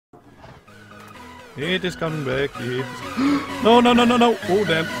It is coming back. No, no, no, no, no. Oh,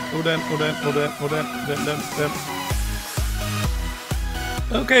 damn. Oh, damn. Oh, damn. Oh, damn. Oh, damn. Damn, damn, damn.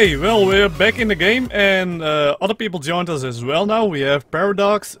 Okay, well, we're back in the game, and other people joined us as well now. We have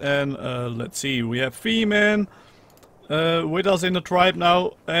Paradox, and let's see, we have Fee-Man with us in the tribe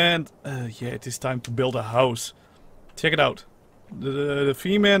now. And yeah, it is time to build a house. Check it out. The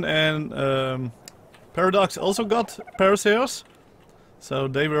Fee-Man and Paradox also got Paracers. So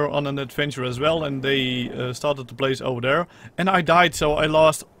they were on an adventure as well, and they started the place over there. And I died, so I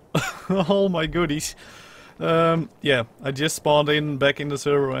lost all my goodies. Yeah, I just spawned in back in the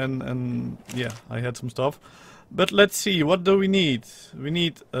server, and yeah, I had some stuff. But let's see, what do we need? We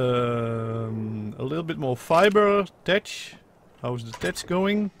need a little bit more fiber, thatch. How's the thatch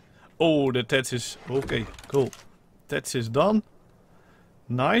going? Oh, the thatch is okay, cool. Thatch is done.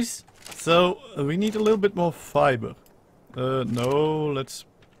 Nice. So we need a little bit more fiber. No, let's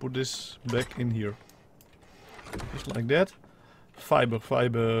put this back in here. Just like that. Fiber,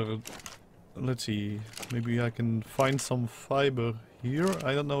 fiber. Let's see, maybe I can find some fiber here.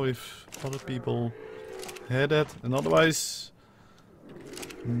 I don't know if other people had that, and otherwise...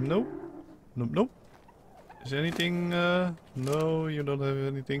 No. Nope, nope. Is there anything? No, you don't have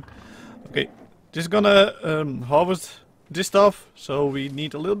anything. Okay, just gonna harvest this stuff, so we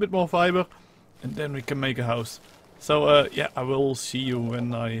need a little bit more fiber, and then we can make a house. So yeah, I will see you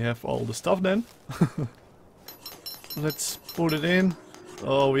when I have all the stuff then. Let's put it in.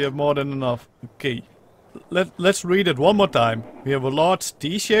 Oh, we have more than enough. Okay, let's read it one more time. We have a large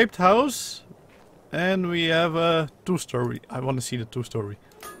T-shaped house, and we have a 2-story. I want to see the 2-story.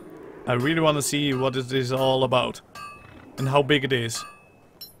 I really want to see what it is all about, and how big it is.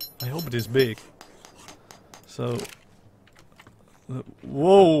 I hope it is big. So, whoa,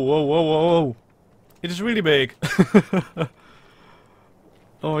 whoa, whoa, whoa, whoa! It is really big.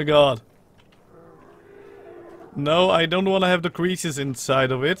 Oh my god. No, I don't want to have the creases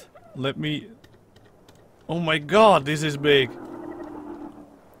inside of it. Let me... Oh my god, this is big.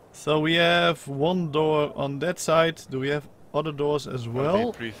 So we have one door on that side. Do we have other doors as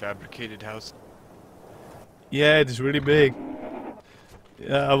well? Prefabricated house. Yeah, it is really big.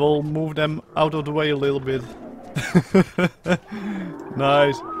 Yeah, I will move them out of the way a little bit.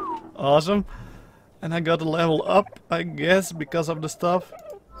 Nice. Awesome. And I got a level up, I guess, because of the stuff.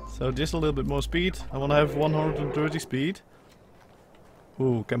 So just a little bit more speed. I want to have 130 speed.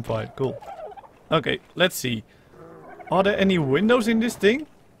 Ooh, campfire, cool. Okay, let's see. Are there any windows in this thing?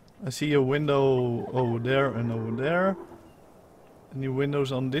 I see a window over there and over there. Any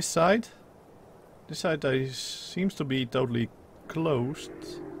windows on this side? This side seems to be totally closed.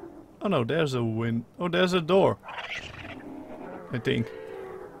 Oh no, there's a oh, there's a door. I think.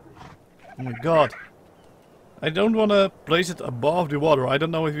 Oh my god. I don't want to place it above the water. I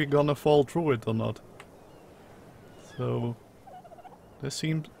don't know if we're gonna fall through it or not. So this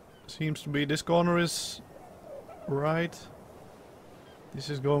seems to be, this corner is right.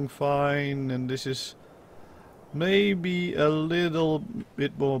 This is going fine, and this is maybe a little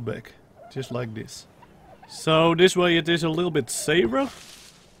bit more back, just like this. So this way it is a little bit safer.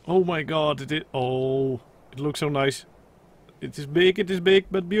 Oh my god, it is. Oh, it looks so nice. It is big,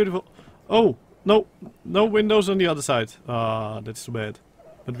 but beautiful. Oh. No, no windows on the other side. Ah, that's too bad.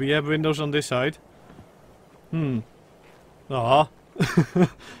 But we have windows on this side. Ah. It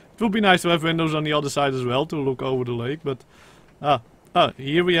would be nice to have windows on the other side as well to look over the lake, but...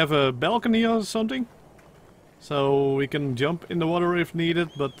 here we have a balcony or something. So we can jump in the water if needed,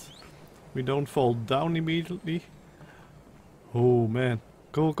 but we don't fall down immediately. Oh man.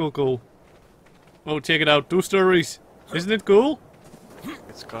 Cool, cool, cool. Oh, check it out. 2 stories. Isn't it cool?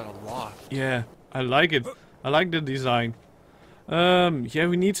 It's got a loft. Yeah, I like it. I like the design. Yeah,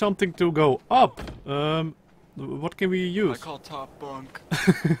 we need something to go up. What can we use? I call top bunk.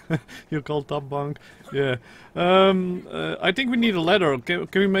 You call top bunk? Yeah. I think we need a ladder. Can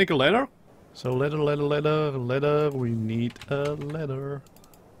we make a ladder? So ladder. We need a ladder.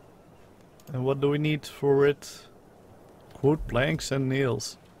 And what do we need for it? Wood, planks and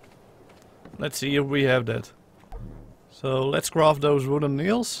nails. Let's see if we have that. So let's craft those wooden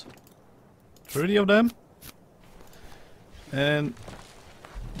nails. 30 of them. And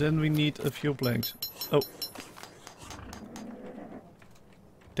then we need a few planks. Oh.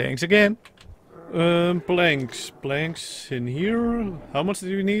 Thanks again. Planks in here. How much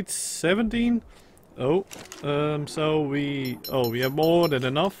do we need? 17? Oh. So we have more than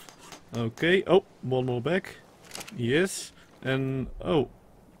enough. Okay. Oh, one more back. Yes. And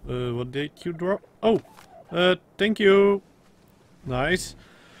what did you drop? Oh. Thank you. Nice.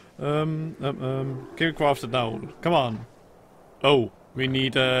 Can we craft it now? Come on. Oh, We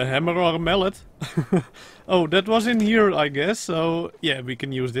need a hammer or a mallet. Oh, that was in here, I guess. So, yeah, we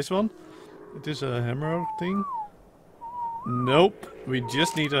can use this one. It is a hammer thing. Nope, we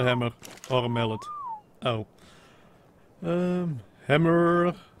just need a hammer or a mallet. Oh.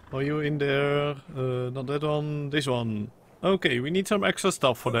 Hammer. Are you in there? Not that one, this one. Okay, we need some extra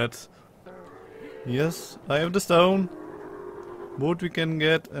stuff for that. Yes, I have the stone. Wood we can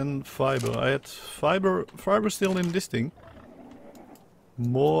get and fiber. I had fiber still in this thing.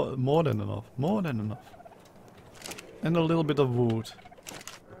 More than enough. More than enough. And a little bit of wood.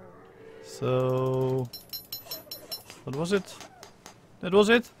 So, what was it? That was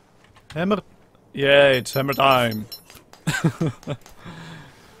it? Hammer? Yeah, it's hammer time.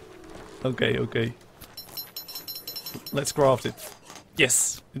 Okay, okay. Let's craft it.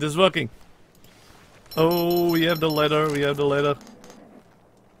 Yes, it is working. Oh, we have the ladder, we have the ladder.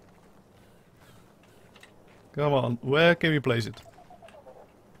 Come on, where can we place it?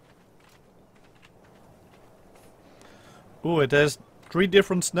 Oh, it has 3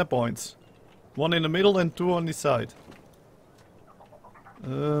 different snap points. 1 in the middle and 2 on the side.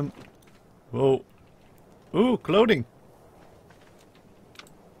 Whoa. Ooh, clothing.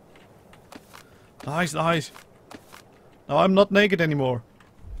 Nice, nice. Now I'm not naked anymore.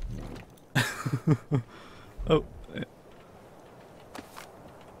 Oh.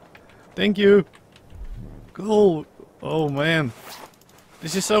 Thank you. Cool. Oh man.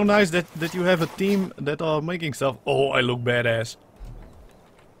 This is so nice that you have a team that are making stuff. Oh, I look badass.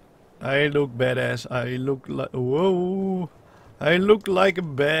 I look badass. I look like... Whoa. I look like a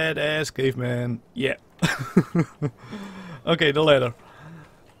badass caveman. Yeah. Okay, the ladder.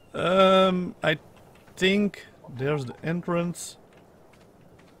 I think there's the entrance.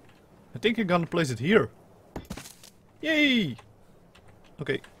 I think I'm gonna place it here. Yay!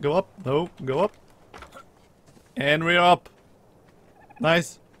 Okay, go up. No, go up. And we're up.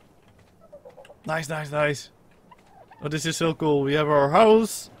 Nice. Nice, nice, nice. Oh, this is so cool. We have our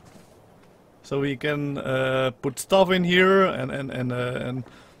house. So we can put stuff in here and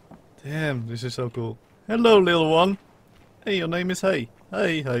damn, this is so cool. Hello, little one. Hey, your name is Hey.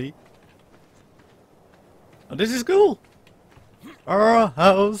 Hey, hey. Oh, this is cool. Our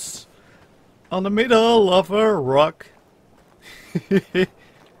house on the middle of a rock.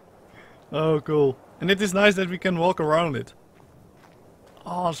 Oh, cool. And it is nice that we can walk around it.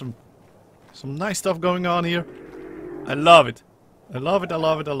 Awesome. Some nice stuff going on here. I love it. I love it, I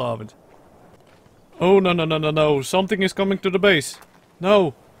love it, I love it. Oh, no, no, no, no, no. Something is coming to the base.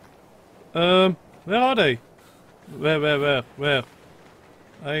 No. Where are they? Where?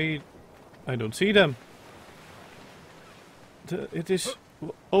 I don't see them. It is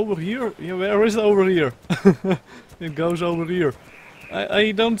over here. Yeah, where is it over here? It goes over here.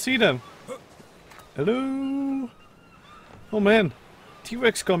 I don't see them. Hello? Oh man.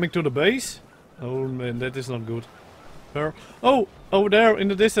 T-Rex coming to the base? Oh man, that is not good. Where? Oh! Over there in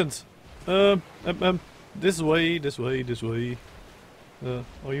the distance. This way, this way, this way.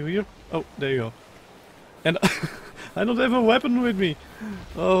 Are you here? Oh, there you are. And I don't have a weapon with me.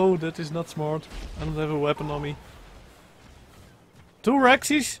 Oh, that is not smart. I don't have a weapon on me. 2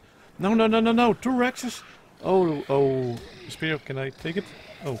 Rexes? No, no, no, no, no. 2 Rexes? Oh, oh. Spear, can I take it?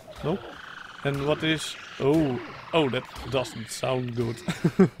 Oh, no. And what is... Oh, oh, that doesn't sound good.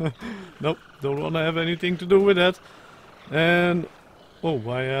 Nope, don't want to have anything to do with that. And... Oh,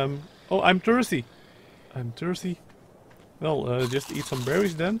 I am... Oh, I'm thirsty. I'm thirsty. Well, just eat some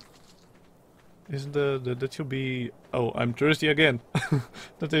berries then. Isn't that should be... Oh, I'm thirsty again.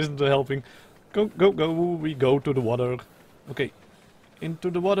 That isn't helping. Go, go, go. We go to the water. Okay. Into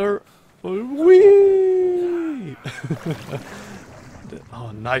the water. Whee!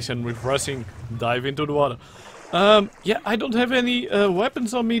 Oh, nice and refreshing. Dive into the water. Yeah, I don't have any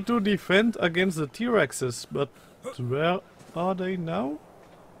weapons on me to defend against the T-Rexes, but where are they now?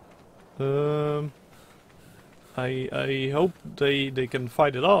 I hope they can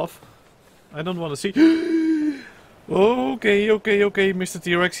fight it off. I don't want to see. Okay, okay, okay, Mr.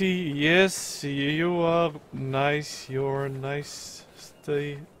 T-Rexy. Yes, you are nice. You're nice.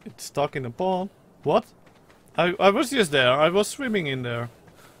 Stay. It's stuck in a pond. What? I was just there. I was swimming in there.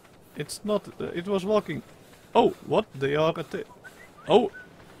 It's not. It was walking. Oh, what? They are at the. Oh,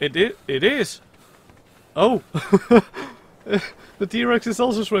 it is. Oh, the T-Rex is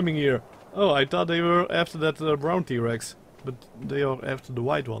also swimming here. Oh, I thought they were after that brown T-Rex, but they are after the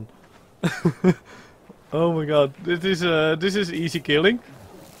white one. Oh my god, this is easy killing.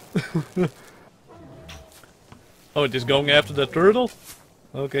 Oh, it is going after the turtle.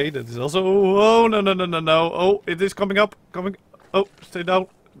 Okay, that is also. Oh no no no no no! Oh, it is coming up, coming. Oh, stay down,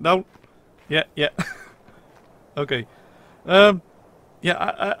 down. Yeah, yeah. Okay.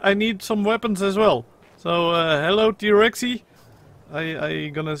 Yeah, I need some weapons as well. So, hello T-Rexy. I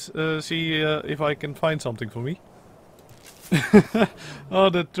gonna see if I can find something for me. Oh,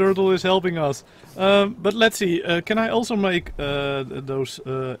 the turtle is helping us. But let's see, can I also make those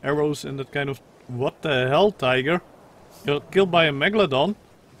arrows and that kind of... What the hell, tiger? You're killed by a megalodon?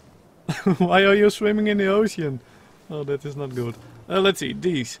 Why are you swimming in the ocean? Oh, that is not good. Let's see,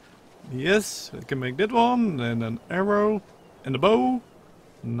 these. Yes, I can make that one, and an arrow, and a bow.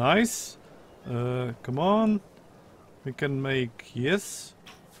 Nice. Come on. We can make... Yes,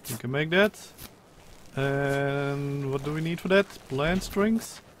 we can make that. And what do we need for that? Plant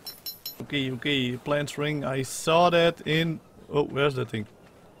strings? Okay, plant string. I saw that in... Oh, where's that thing?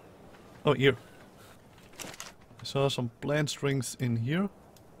 Oh, here. I saw some plant strings in here.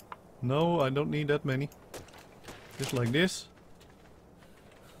 No, I don't need that many. Just like this.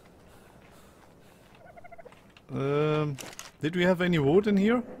 Did we have any wood in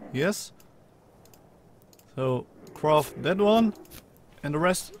here? Yes. So, craft that one. And the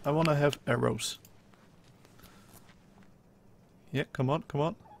rest, I want to have arrows. Yeah, come on, come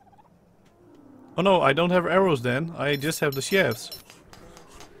on. Oh no, I don't have arrows then. I just have the shafts.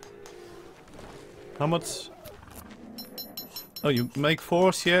 How much? Oh, you make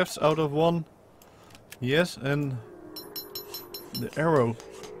 4 shafts out of 1. Yes, and the arrow.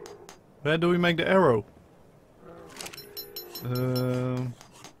 Where do we make the arrow? Do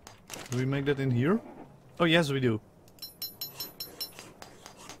we make that in here? Oh yes, we do.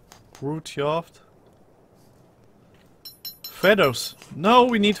 Root shaft. Feathers. No,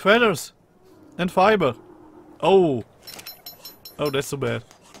 we need feathers. And fiber. Oh. Oh, that's so bad.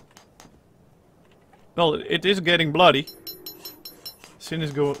 Well, it is getting bloody. Sin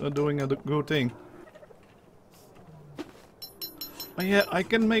is doing a good thing. Oh yeah, I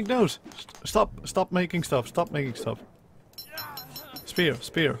can make those. Stop making stuff. Stop making stuff. Spear.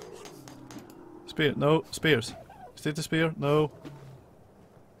 Spear, no, spears. Is this a spear? No.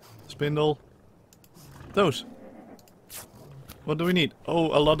 Spindle. Those. What do we need? Oh,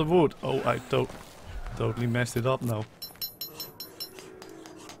 a lot of wood. Oh, I totally messed it up now.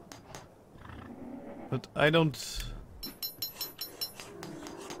 But I don't...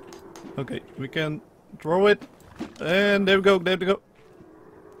 Okay, we can throw it. And there we go, there we go.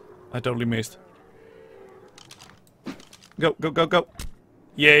 I totally missed. Go, go, go, go.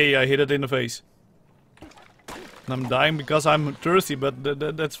 Yay, I hit it in the face. And I'm dying because I'm thirsty, but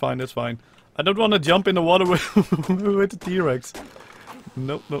that's fine, that's fine. I don't want to jump in the water with, with the T-Rex.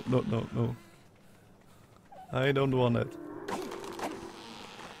 No, no, no, no, no. I don't want that.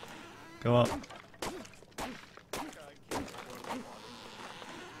 Come on.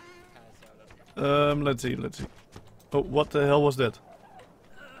 Let's see, let's see. Oh, what the hell was that?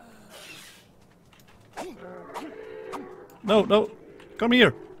 No, no, come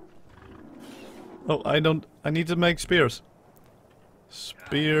here. Oh, I need to make spears.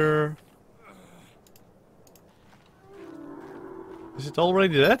 Spear. Is it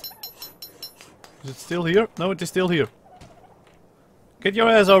already dead? Is it still here? No, it is still here. Get your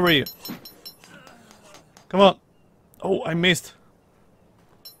ass over here. Come on. Oh, I missed.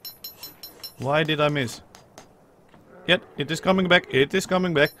 Why did I miss? Yet, it is coming back. It is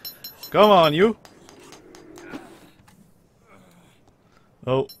coming back. Come on, you.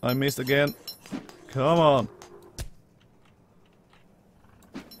 Oh, I missed again. Come on.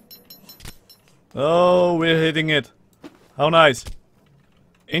 Oh, we're hitting it. How nice.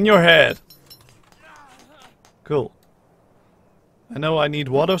 In your head. Cool. I know I need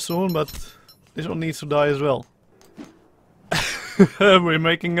water soon, but this one needs to die as well. We're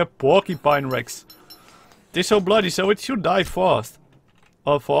making a porcupine Rex. It is so bloody, so it should die fast.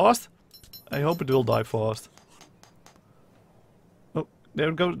 Oh, fast? I hope it will die fast. Oh, there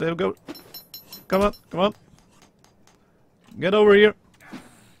we go, there we go. Come on, come on. Get over here.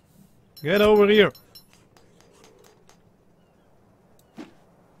 Get over here.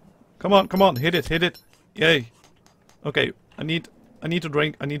 Come on, hit it, hit it. Yay. Okay, I need to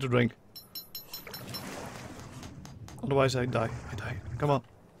drink, I need to drink. Otherwise I die, Come on.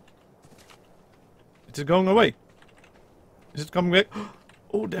 It is going away. Is it coming back?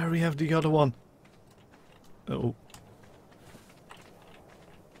 Oh, there we have the other one. Oh.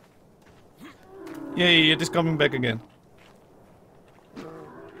 Yay, it is coming back again.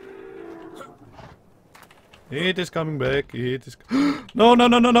 It is coming back, it is... No, no,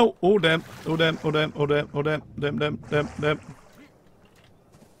 no, no, no! Oh damn, oh damn, oh damn, oh damn, oh damn, damn.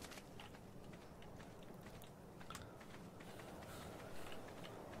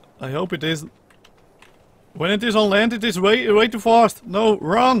 I hope it is. When it is on land, it is way too fast. No,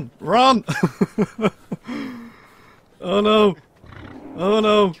 run, run! Oh no, Oh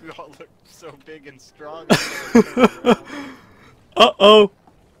no. You all look so big and strong. Uh-oh.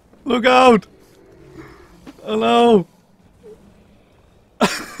 Look out. Oh no.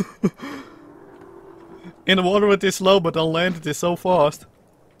 In the water it is slow, but on land it is so fast.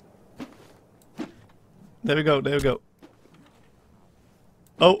 There we go, there we go.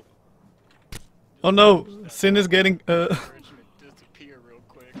 Oh. Oh no, Sin is getting disappear real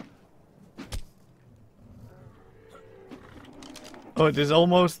quick. Oh, it is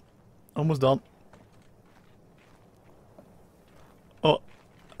almost done. Oh,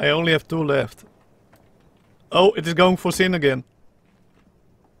 I only have 2 left. Oh, it is going for Sin again.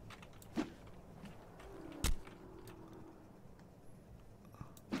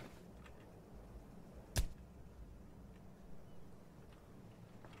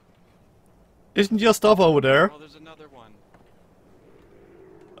 Isn't your stuff over there? Oh, there's another one.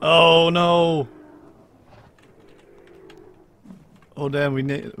 Oh no! Oh damn, we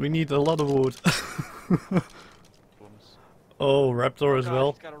need a lot of wood. Oh, raptor as God,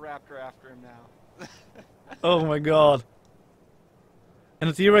 well. He's got a raptor after him now. Oh my god! And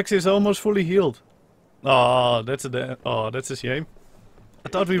the T-Rex is almost fully healed. Oh, that's a shame. I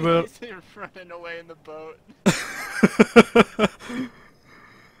thought we were. He's running away in the boat.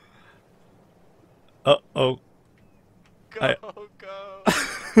 Uh-oh. Go,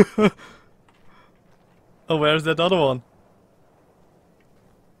 go. Oh, where's that other one?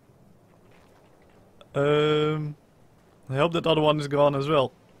 I hope that other one is gone as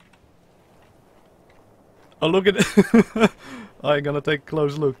well. Oh, look at it. I'm gonna take a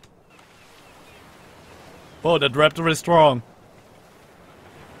close look. Oh, that raptor is strong.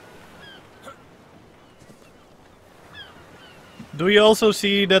 Do you also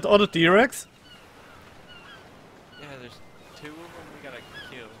see that other T-Rex? Yeah, there's 2 of them we gotta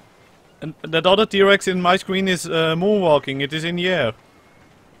kill. And that other T-Rex in my screen is moonwalking. It is in the air.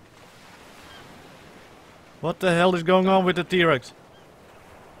 What the hell is going on with the T-Rex?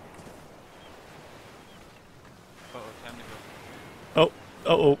 Uh-oh, time to go.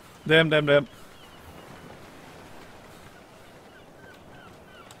 Oh, damn.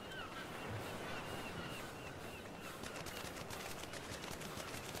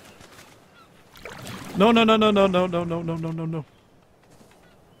 No.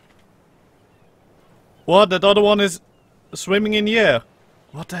 What? That other one is swimming in the air.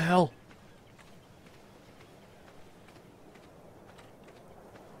 What the hell?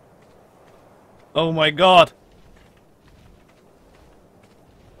 Oh my god.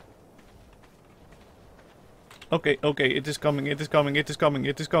 Okay, it is coming.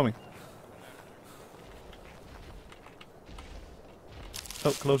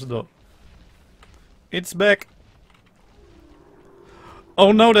 Oh, close the door. It's back.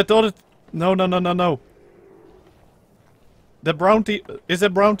 Oh no, that other... No. The brown T... Is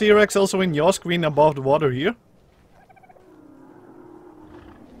that brown T-Rex also in your screen above the water here?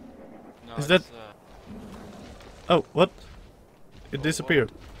 No, Is that... Oh, what? It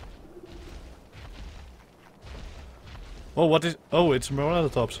disappeared. Oh, what is... Oh, it's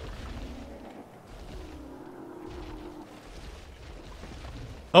Morelatops.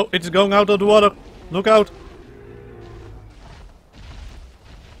 Oh, it's going out of the water. Look out.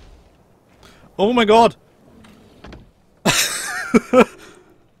 Oh my god.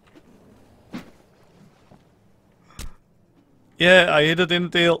 Yeah, I hit it in the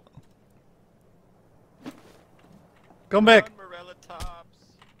tail. Come back.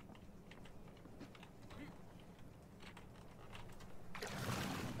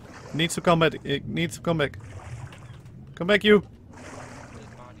 Needs to come back. It needs to come back. Come back, you.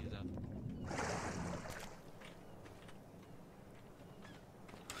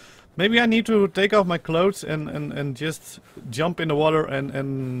 Maybe I need to take off my clothes and just jump in the water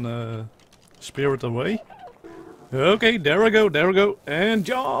and spear it away. Okay, there we go, and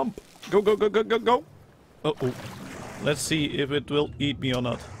jump! Go! Uh-oh. Let's see if it will eat me or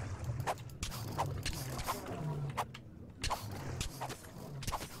not.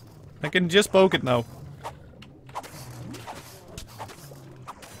 I can just poke it now.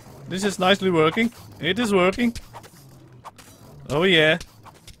 This is nicely working. It is working. Oh yeah.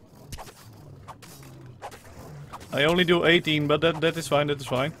 I only do 18, but that is fine,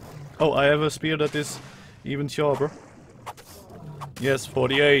 Oh, I have a spear that is even sharper. Yes,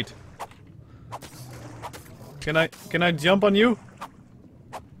 48. Can I jump on you?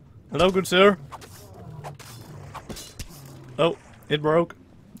 Hello, good sir. Oh, it broke.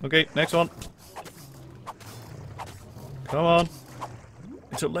 Okay, next one. Come on.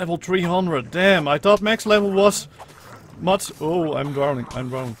 It's a level 300. Damn, I thought max level was much... Oh, I'm drowning.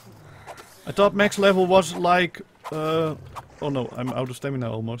 I thought max level was like Oh no, I'm out of stamina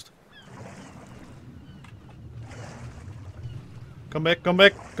almost. Come back, come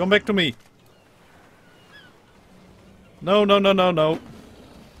back, come back to me. No, no, no, no, no.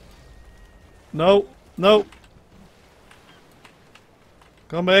 No, no.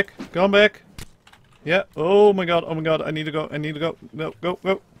 Come back, come back. Yeah, oh my god, I need to go, I need to go. No, go,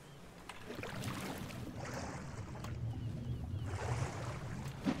 go.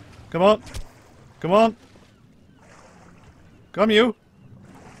 Come on. Come on. Come you.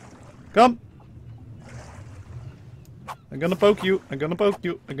 Come. I'm gonna poke you. I'm gonna poke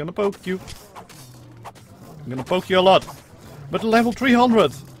you. I'm gonna poke you. I'm gonna poke you a lot. But level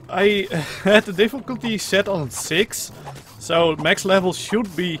 300. I had the difficulty set on 6. So max level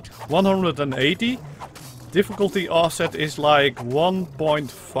should be 180. Difficulty offset is like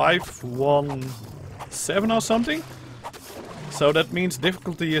 1.517 or something. So that means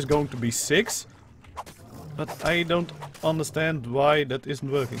difficulty is going to be 6. But I don't understand why that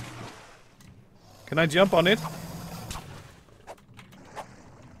isn't working. Can I jump on it?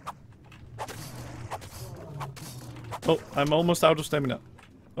 Oh, I'm almost out of stamina.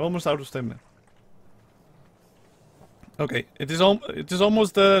 Almost out of stamina. Okay, it is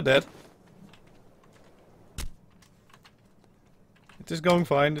almost dead. It is going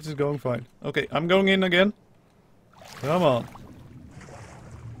fine, it is going fine. Okay, I'm going in again. Come on.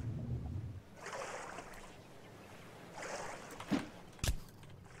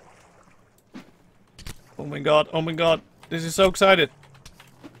 Oh my god, this is so excited.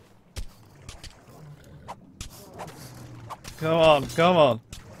 Come on, come on.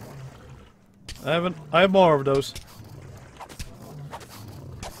 I have more of those.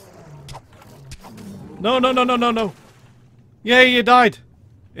 No, no, no, no, no, no. Yay, it died.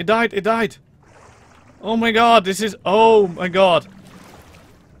 It died, it died. Oh my god, this is... Oh my god.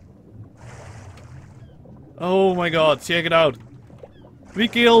 Oh my god, check it out. We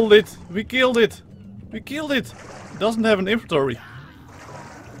killed it. We killed it. We killed it. It doesn't have an inventory.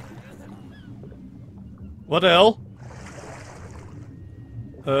 What the hell?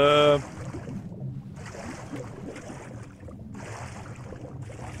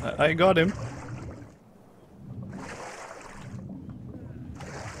 I got him.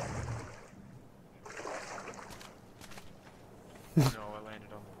 No, I landed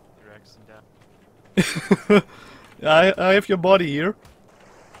on your X and down. I have your body here.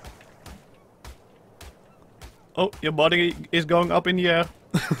 Oh, your body is going up in the air.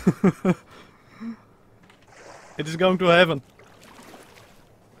 It is going to heaven.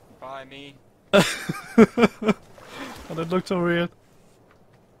 Bye, me. Oh, that looked so weird.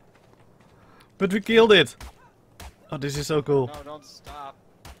 But we killed it. Oh, this is so cool. No, don't stop.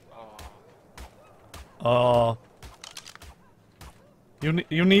 Oh. Oh.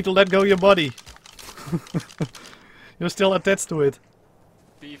 You need to let go your body. You're still attached to it.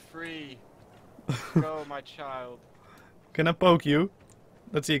 Be free. Go, my child. Can I poke you?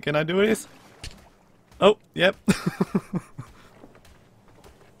 Let's see, can I do this? Oh, yep.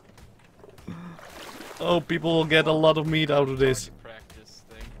 Oh, people will get a lot of meat out of this. Practice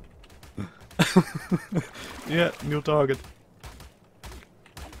thing. Yeah, new target.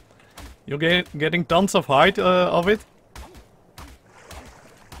 You're getting tons of hide of it?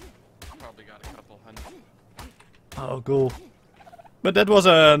 Probably got a couple hundred. Oh, cool. But that was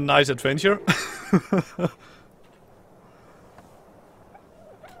a nice adventure.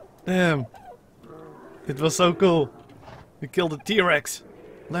 Damn. It was so cool. We killed a T-Rex.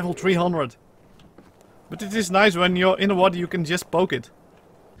 Level 300. But it is nice when you're in the water you can just poke it.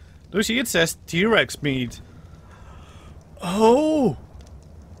 Do you see it says T-Rex meat? Oh!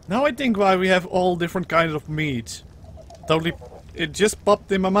 Now I think why we have all different kinds of meat. Totally, it just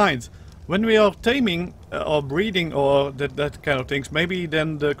popped in my mind. When we are taming or breeding or that kind of things, maybe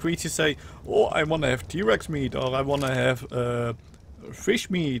then the creatures say, oh, I want to have T-Rex meat, or I want to have fish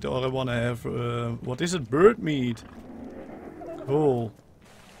meat, or I want to have, what is it, bird meat. Cool.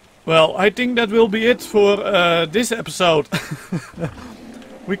 Well, I think that will be it for this episode.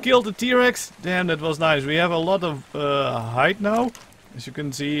 We killed the T-Rex. Damn, that was nice. We have a lot of hide now. As you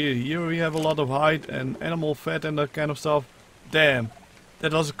can see, here we have a lot of hide and animal fat and that kind of stuff. Damn,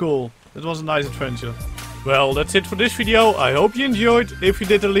 that was cool. That was a nice adventure. Well, that's it for this video. I hope you enjoyed. If you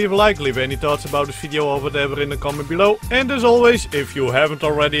did, then leave a like. Leave any thoughts about this video or whatever in the comment below. And as always, if you haven't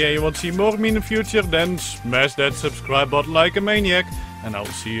already and you want to see more of me in the future, then smash that subscribe button like a maniac. And I'll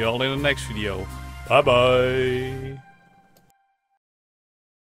see you all in the next video. Bye bye.